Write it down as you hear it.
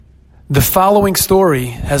The following story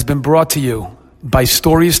has been brought to you by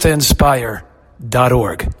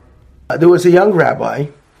StoriesToInspire.org. There was a young rabbi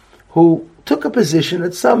who took a position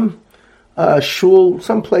at some shul,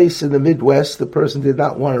 someplace in the Midwest. The person did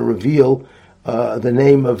not want to reveal the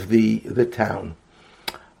name of the town.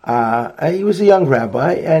 And he was a young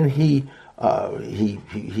rabbi, and he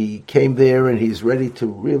came there, and he's ready to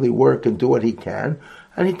really work and do what he can.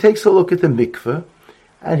 And he takes a look at the mikveh,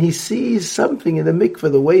 and he sees something in the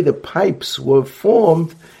mikveh, the way the pipes were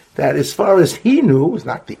formed, that as far as he knew, was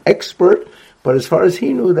not the expert, but as far as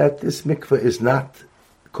he knew, that this mikveh is not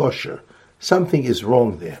kosher. Something is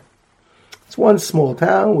wrong there. It's one small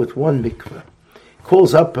town with one mikveh.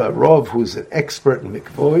 Calls up a Rav who's an expert in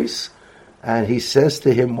mikvahs, and he says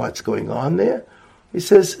to him what's going on there. He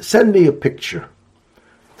says, send me a picture.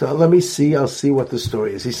 So let me see, I'll see what the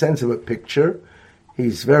story is. He sends him a picture.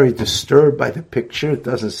 He's very disturbed by the picture. It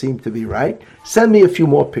doesn't seem to be right. Send me a few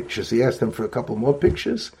more pictures. He asked him for a couple more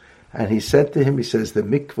pictures. And he said to him, he says, the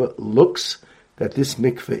mikveh looks that this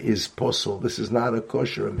mikveh is posel. This is not a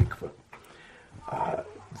kosher mikveh.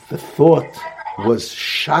 The thought was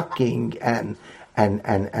shocking and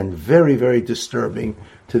very, very disturbing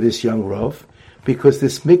to this young Rav, because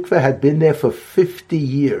this mikveh had been there for 50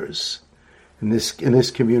 years in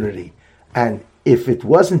this community. And if it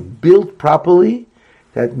wasn't built properly,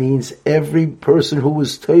 that means every person who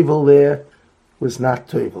was tovel there was not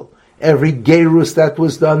tovel. Every gerus that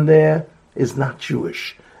was done there is not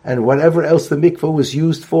Jewish. And whatever else the mikveh was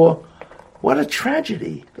used for, what a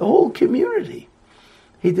tragedy. The whole community.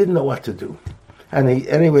 He didn't know what to do. And he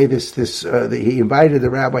invited the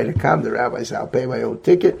rabbi to come. The rabbi said, I'll pay my own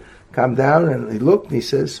ticket. Come down, and he looked, and he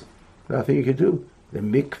says, nothing you can do. The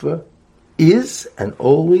mikveh is and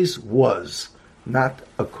always was not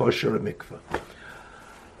a kosher mikveh.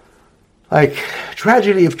 Like,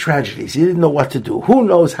 tragedy of tragedies. He didn't know what to do. Who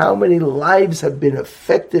knows how many lives have been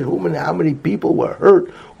affected, how many people were hurt,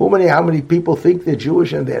 how many people think they're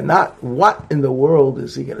Jewish and they're not. What in the world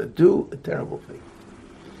is he going to do? A terrible thing.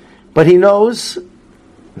 But he knows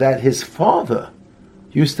that his father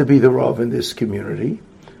used to be the Rav in this community,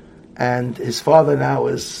 and his father now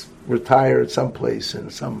is retired someplace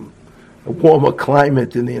in some warmer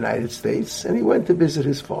climate in the United States, and he went to visit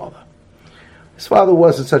his father. His father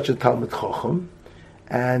wasn't such a Talmid Chacham,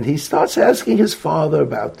 and he starts asking his father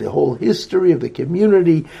about the whole history of the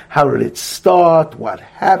community, how did it start, what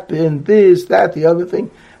happened, this, that, the other thing.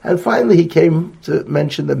 And finally he came to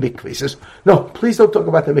mention the mikveh. He says, no, please don't talk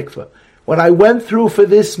about the mikveh. What I went through for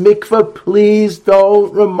this mikveh, please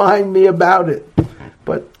don't remind me about it.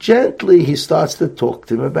 But gently he starts to talk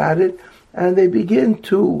to him about it, and they begin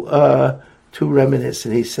to reminisce.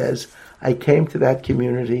 And he says, I came to that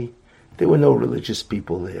community. There were no religious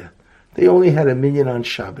people there. They only had a minyan on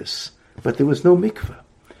Shabbos, but there was no mikveh.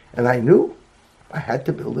 And I knew I had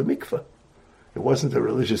to build a mikveh. It wasn't a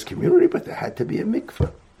religious community, but there had to be a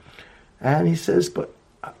mikveh. And he says, but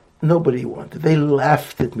nobody wanted. They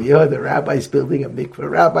laughed at me. Oh, the rabbi's building a mikveh.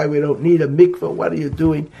 Rabbi, we don't need a mikveh. What are you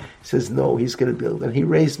doing? He says, no, he's going to build. And he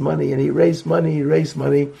raised money, and he raised money.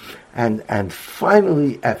 And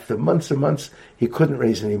finally, after months and months, he couldn't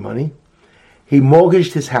raise any money. He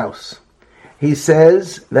mortgaged his house. He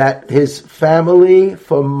says that his family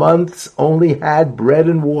for months only had bread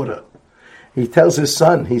and water. He tells his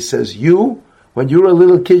son, he says, when you were a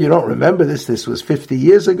little kid, you don't remember this. This was 50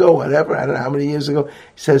 years ago, whatever. I don't know how many years ago.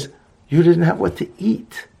 He says, you didn't have what to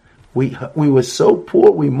eat. We were so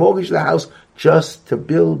poor, we mortgaged the house just to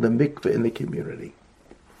build the mikveh in the community.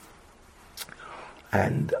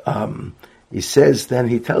 And he says, then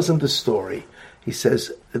he tells him the story. He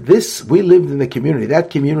says, we lived in the community. That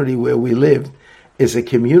community where we lived is a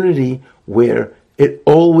community where it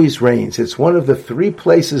always rains. It's one of the 3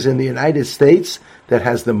 places in the United States that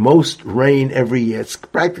has the most rain every year. It's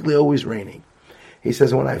practically always raining. He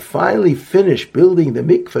says, when I finally finished building the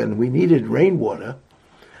mikveh and we needed rainwater,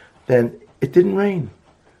 then it didn't rain.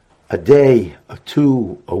 A day, a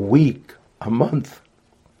 2, a week, a month.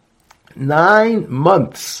 9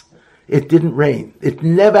 months it didn't rain. It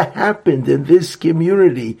never happened in this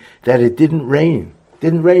community that it didn't rain. It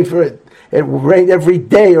didn't rain for it. It rained every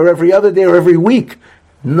day or every other day or every week.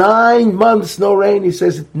 9 months, no rain. He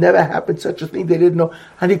says it never happened, such a thing. They didn't know.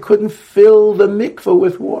 And he couldn't fill the mikveh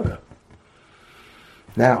with water.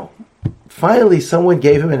 Now, finally someone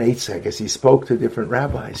gave him an eitzek as he spoke to different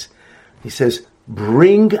rabbis. He says,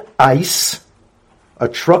 bring ice, a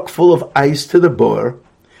truck full of ice to the boer,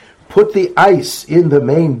 put the ice in the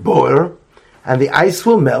main boiler, and the ice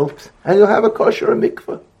will melt, and you'll have a kosher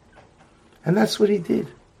mikveh. And that's what he did.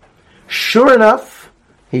 Sure enough,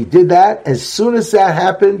 He did that. As soon as that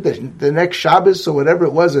happened, the next Shabbos or whatever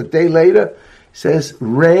it was, a day later, says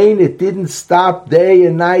rain. It didn't stop day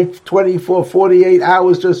and night, 24, 48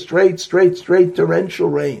 hours, just straight torrential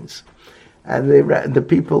rains. And the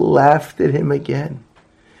people laughed at him again.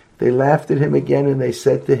 They laughed at him again, and they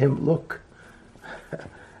said to him, look,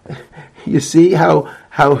 you see how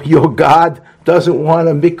your God doesn't want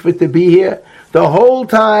a mikveh to be here? The whole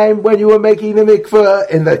time when you were making the mikveh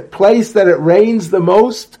in the place that it rains the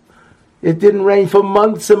most, it didn't rain for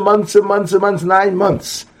months and months and months and months, 9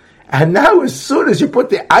 months. And now as soon as you put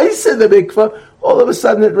the ice in the mikveh, all of a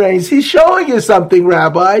sudden it rains. He's showing you something,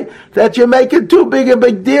 Rabbi, that you're making too big a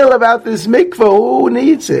big deal about this mikveh. Who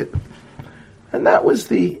needs it? And that was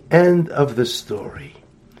the end of the story.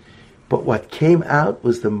 But what came out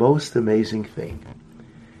was the most amazing thing.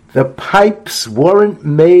 The pipes weren't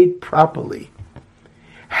made properly.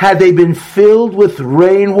 Had they been filled with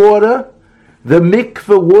rainwater, the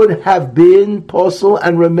mikveh would have been posel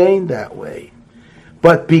and remained that way.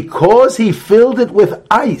 But because he filled it with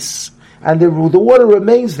ice, and the water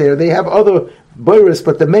remains there, they have other boros,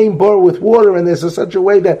 but the main bor with water, and there's such a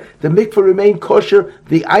way that the mikveh remained kosher.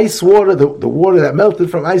 The ice water, the water that melted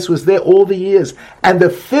from ice was there all the years. And the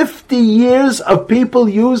 50 years of people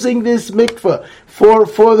using this mikveh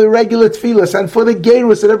for the regular tefillas and for the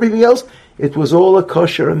gerus and everything else, it was all a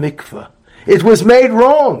kosher mikveh. It was made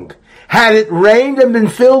wrong. Had it rained and been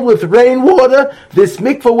filled with rainwater, this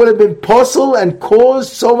mikveh would have been posel and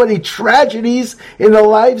caused so many tragedies in the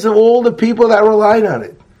lives of all the people that relied on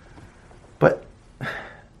it. But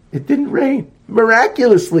it didn't rain.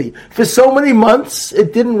 Miraculously. For so many months,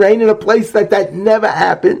 it didn't rain in a place that never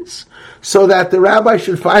happens, so that the rabbi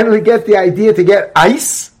should finally get the idea to get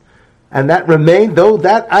ice, and that remained, though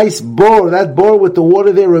that ice bore, that bore with the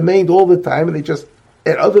water there remained all the time, and they just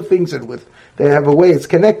had other things and with they have a way it's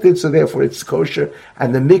connected, so therefore it's kosher.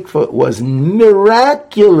 And the mikveh was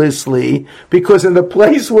miraculously, because in the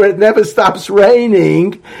place where it never stops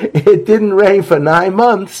raining, it didn't rain for 9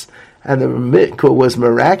 months, and the mikveh was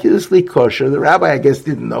miraculously kosher. The rabbi, I guess,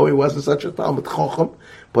 didn't know. He wasn't such a Talmud Chacham,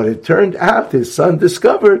 but it turned out his son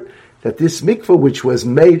discovered that this mikveh, which was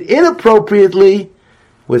made inappropriately,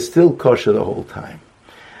 was still kosher the whole time.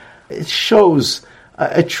 It shows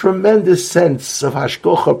a tremendous sense of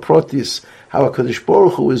hashgocha protis, how HaKadosh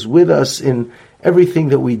Baruch Hu is with us in everything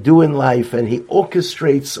that we do in life, and He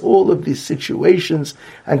orchestrates all of these situations,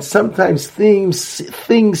 and sometimes things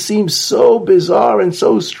seem so bizarre and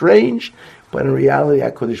so strange, but in reality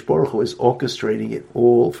HaKadosh Baruch Hu is orchestrating it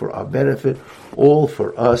all for our benefit, all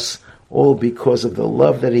for us, all because of the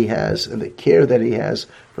love that He has and the care that He has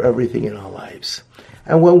for everything in our lives.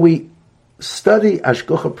 And when we study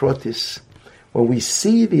hashgocha protis, when we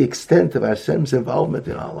see the extent of Hashem's involvement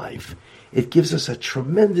in our life, it gives us a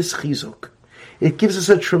tremendous chizuk. It gives us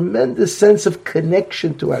a tremendous sense of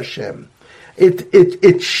connection to Hashem.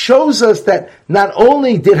 It shows us that not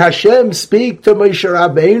only did Hashem speak to Moshe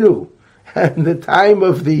Rabbeinu in the time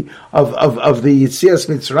of the Yetzias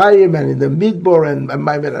Mitzrayim and in the Midbar and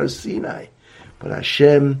Ma'amad Har Sinai, but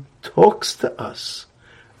Hashem talks to us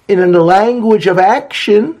in a language of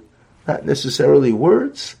action, not necessarily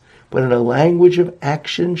words, but in a language of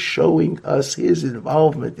action, showing us His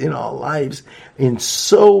involvement in our lives in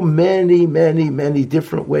so many, many, many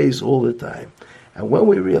different ways all the time. And when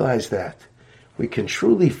we realize that, we can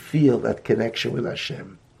truly feel that connection with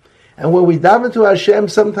Hashem. And when we daven to Hashem,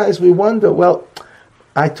 sometimes we wonder, well,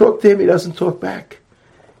 I talk to Him, He doesn't talk back.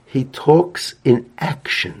 He talks in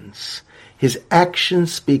actions. His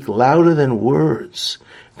actions speak louder than words.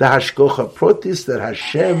 The hashgocha protis that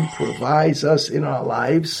Hashem provides us in our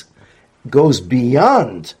lives goes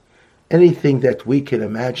beyond anything that we can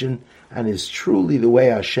imagine, and is truly the way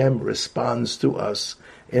Hashem responds to us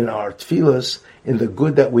in our tefillas, in the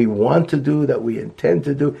good that we want to do, that we intend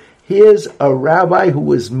to do. Here's a rabbi who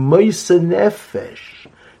was moise nefesh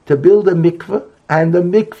to build a mikveh, and the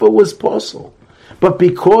mikveh was posel. But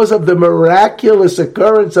because of the miraculous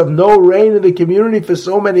occurrence of no rain in the community for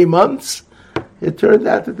so many months, it turned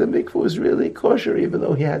out that the mikveh was really kosher, even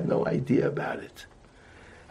though he had no idea about it.